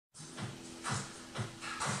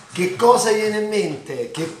Che cosa viene in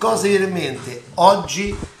mente? Che cosa viene in mente?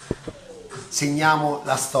 Oggi segniamo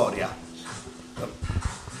la storia.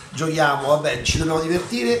 Giochiamo, vabbè, ci dobbiamo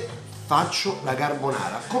divertire. Faccio la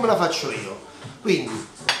carbonara. Come la faccio io? Quindi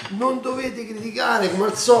non dovete criticare come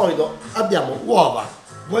al solito. Abbiamo uova,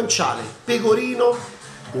 guanciale, pecorino,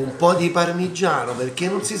 un po' di parmigiano perché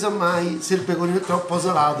non si sa mai se il pecorino è troppo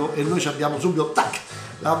salato e noi ci abbiamo subito tac,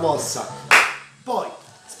 la mossa. Poi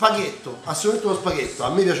spaghetto, assolutamente lo spaghetto, a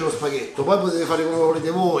me piace lo spaghetto, poi potete fare come volete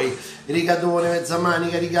voi, rigatone, mezza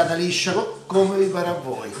manica, rigata liscia, come vi pare a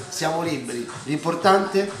voi, siamo liberi,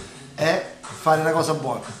 l'importante è fare una cosa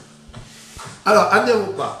buona. Allora andiamo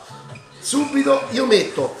qua, subito io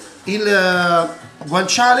metto il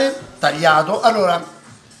guanciale tagliato. Allora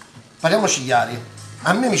parliamoci chiari,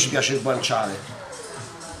 a me mi ci piace il guanciale,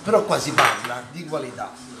 però qua si parla di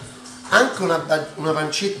qualità. Anche una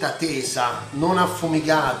pancetta tesa, non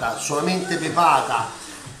affumicata, solamente pepata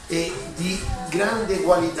e di grande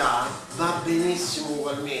qualità va benissimo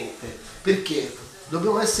ugualmente, perché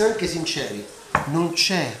dobbiamo essere anche sinceri, non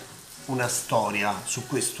c'è una storia su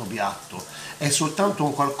questo piatto, è soltanto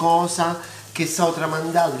un qualcosa che è stato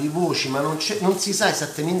tramandato di voci, ma non si sa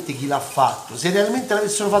esattamente chi l'ha fatto. Se realmente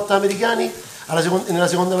l'avessero fatto gli americani nella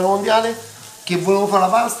seconda guerra mondiale, che volevano fare la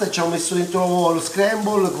pasta e ci hanno messo dentro lo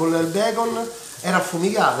scramble con il bacon, era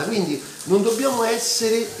affumicata, quindi non dobbiamo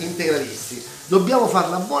essere integralisti, dobbiamo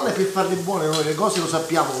farla buona, e per farle buone noi le cose lo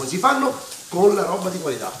sappiamo come si fanno, con la roba di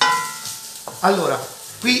qualità. Allora,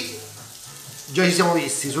 qui già ci siamo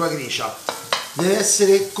visti sulla gricia, deve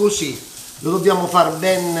essere così, lo dobbiamo far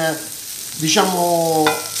ben, diciamo,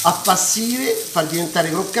 appassire, far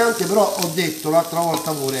diventare croccante, però ho detto l'altra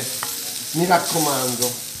volta pure, mi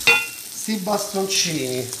raccomando, sti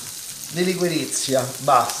bastoncini di liquirizia,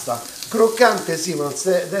 basta. Croccante sì, ma non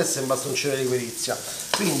deve essere un bastoncino di liquirizia.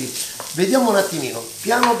 Quindi vediamo un attimino,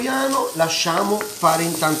 piano piano lasciamo fare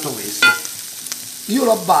intanto questo. Io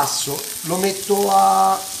lo abbasso, lo metto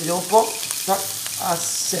a, vediamo un po', a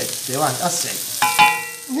 7, vai, a 6.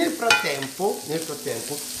 Nel frattempo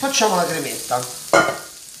facciamo la cremetta.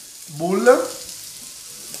 Bull,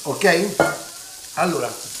 ok?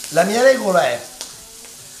 Allora, la mia regola è: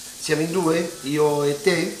 siamo in due, io e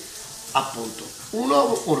te, appunto, un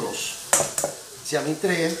uovo, un rosso. Siamo in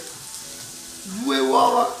tre, due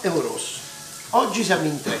uova e un rosso. Oggi siamo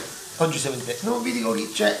in tre, non vi dico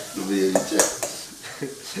chi c'è,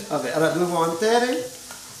 Vabbè, allora due uova intere,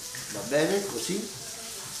 va bene, così,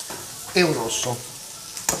 e un rosso.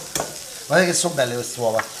 Guardate che sono belle queste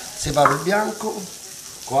uova. Separo il bianco,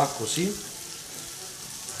 qua così.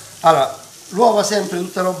 Allora, l'uova sempre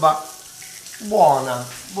tutta roba buona,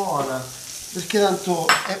 perché tanto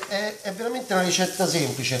è veramente una ricetta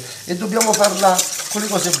semplice e dobbiamo farla con le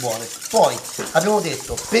cose buone. Poi abbiamo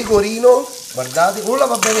detto pecorino, guardate, quello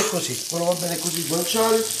va bene così,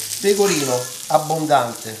 guanciale, pecorino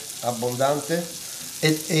abbondante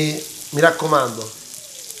e mi raccomando,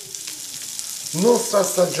 non sta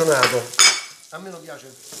stagionato, a me non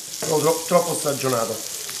piace troppo stagionato,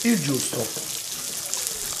 il giusto.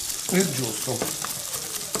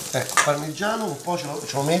 Parmigiano un po' ce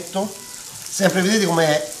lo metto, sempre vedete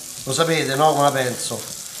com'è, lo sapete, no? Come la penso,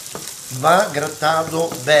 va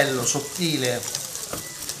grattato bello, sottile,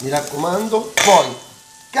 mi raccomando. Poi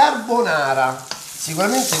carbonara,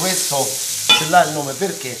 sicuramente questo ce l'ha il nome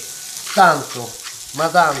perché tanto,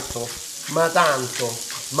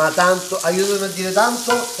 aiutatemi a dire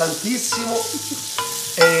tanto, tantissimo,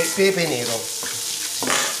 pepe nero.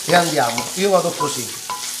 E andiamo, io vado così.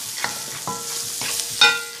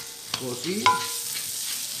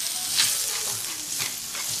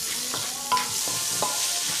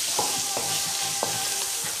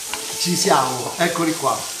 Ci siamo, eccoli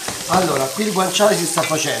qua. Allora, qui il guanciale si sta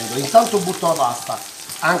facendo, intanto butto la pasta,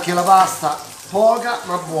 anche la pasta poca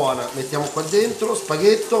ma buona, mettiamo qua dentro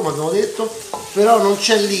spaghetto, come abbiamo detto, però non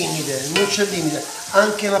c'è limite,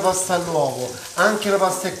 anche la pasta all'uovo, anche la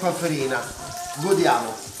pasta e farina,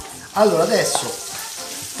 godiamo. Allora adesso,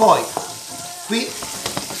 poi qui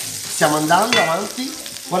stiamo andando avanti,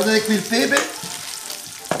 guardate qui il pepe,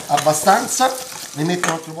 abbastanza, ne metto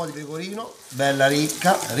un altro po' di pecorino, bella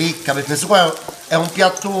ricca, perché questo qua è un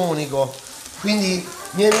piatto unico, quindi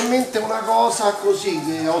mi viene in mente una cosa così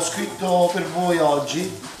che ho scritto per voi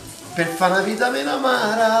oggi: per fare una vita meno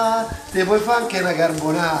amara, te puoi fare anche una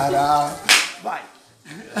carbonara, vai!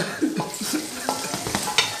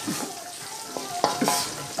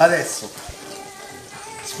 Adesso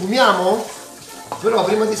sfumiamo? Però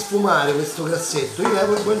prima di sfumare questo grassetto io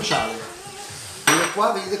levo il guanciale,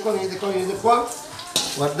 venite qua,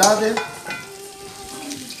 guardate,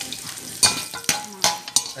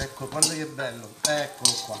 ecco, guarda che bello,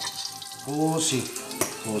 eccolo qua, così,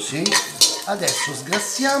 così. Adesso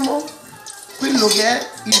sgrassiamo quello che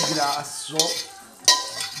è il grasso,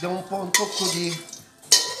 diamo un po' un tocco di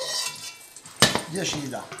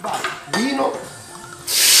acidità. Vai, vino,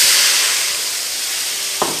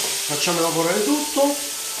 facciamo evaporare tutto,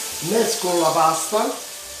 mescolo la pasta.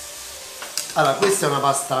 Allora, questa è una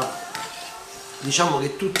pasta, diciamo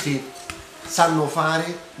che tutti sanno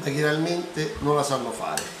fare, ma che realmente non la sanno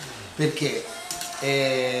fare, perché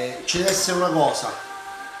ci deve essere una cosa,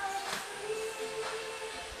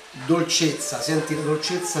 dolcezza, senti la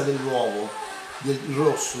dolcezza dell'uovo, del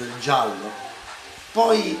rosso, del giallo,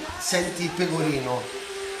 poi senti il pecorino,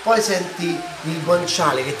 poi senti il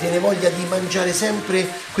guanciale che tiene voglia di mangiare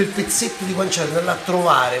sempre quel pezzetto di guanciale, andarla a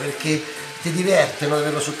trovare perché ti diverte non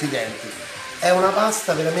averlo sotto i denti. È una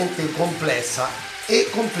pasta veramente complessa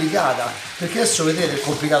e complicata, perché adesso vedete il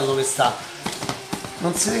complicato dove sta.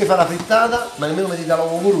 Non si deve fare la frittata, ma nemmeno mettete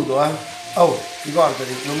l'uovo crudo, eh. Oh,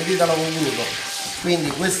 ricordati, non mettete l'uovo crudo.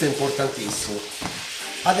 Quindi questo è importantissimo.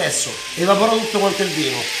 Adesso evapora tutto quanto il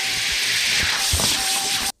vino.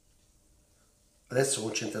 Adesso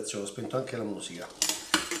concentrazione, ho spento anche la musica.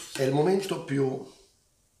 È il momento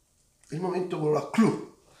il momento con la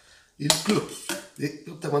clou, il clou di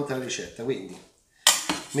tutta quanta la ricetta. Quindi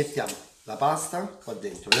mettiamo la pasta qua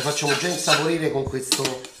dentro, le facciamo già insaporire con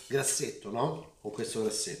questo grassetto, no? Con questo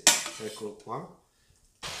grassetto, eccolo qua.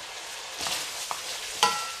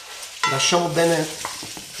 Lasciamo bene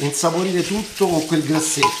insaporire tutto con quel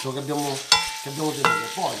grassetto che abbiamo tenuto.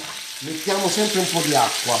 Poi mettiamo sempre un po' di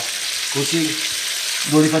acqua, così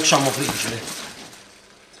non li facciamo friggere.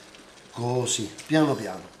 Così, piano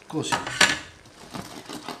piano, così.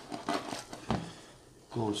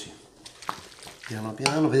 Così. Piano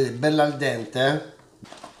piano, vedete, bella al dente,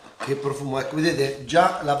 eh? Che profumo, ecco, vedete,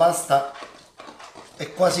 già la pasta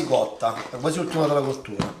è quasi cotta, è quasi ultimata la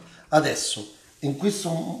cottura. Adesso, in questo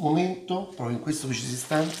momento, proprio in questo preciso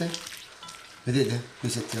istante, vedete, qui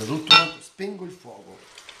si è tirato tutto quanto, spengo il fuoco,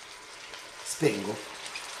 spengo,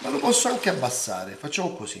 ma lo posso anche abbassare,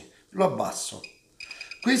 facciamo così, lo abbasso.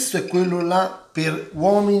 Questo è quello là per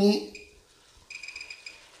uomini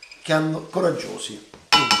che hanno coraggiosi.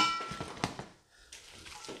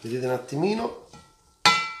 Vedete un attimino,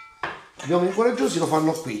 gli uomini coraggiosi lo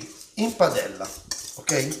fanno qui in padella,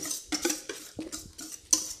 ok?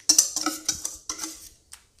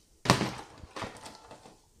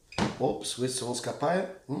 Ops, questo non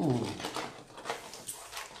scappare.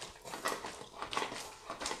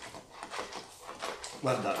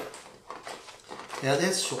 Guardate, e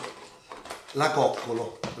adesso la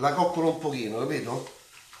coccolo un pochino, capito?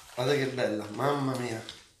 Guardate che bella, mamma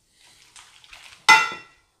mia.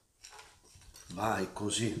 Vai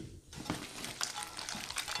così,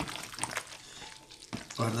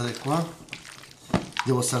 guardate qua,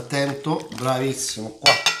 devo stare attento, bravissimo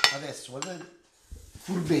qua. Adesso guardate,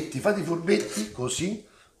 furbetti, fate i furbetti così,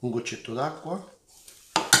 un goccetto d'acqua,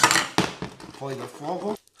 poi dal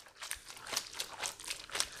fuoco.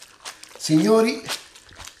 Signori,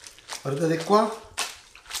 guardate qua,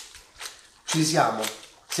 ci siamo.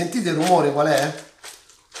 Sentite il rumore qual è?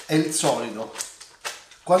 È il solito.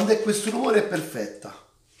 Quando è questo rumore è perfetta,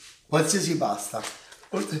 qualsiasi pasta.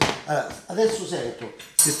 Allora, adesso sento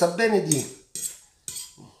se sta bene di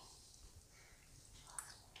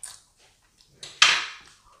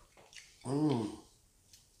un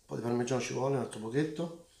po' di parmigiano ci vuole, un altro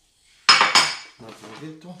pochetto,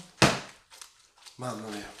 mamma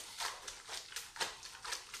mia,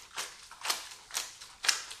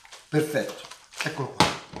 perfetto, eccolo qua.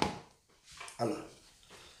 Allora,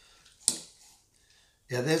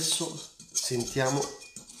 e adesso sentiamo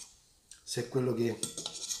se è quello che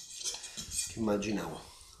immaginavo.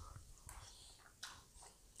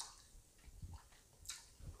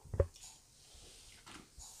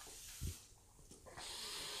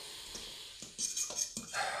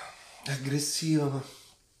 È aggressivo,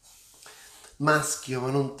 maschio, ma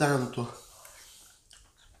non tanto.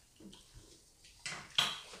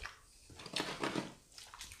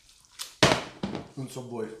 Non so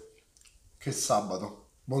voi. Che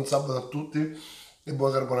sabato, buon sabato a tutti e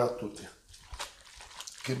buona carbonara a tutti.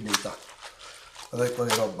 Che vita, guardate qua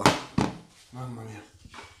che roba, mamma mia.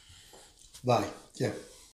 Vai, chi è?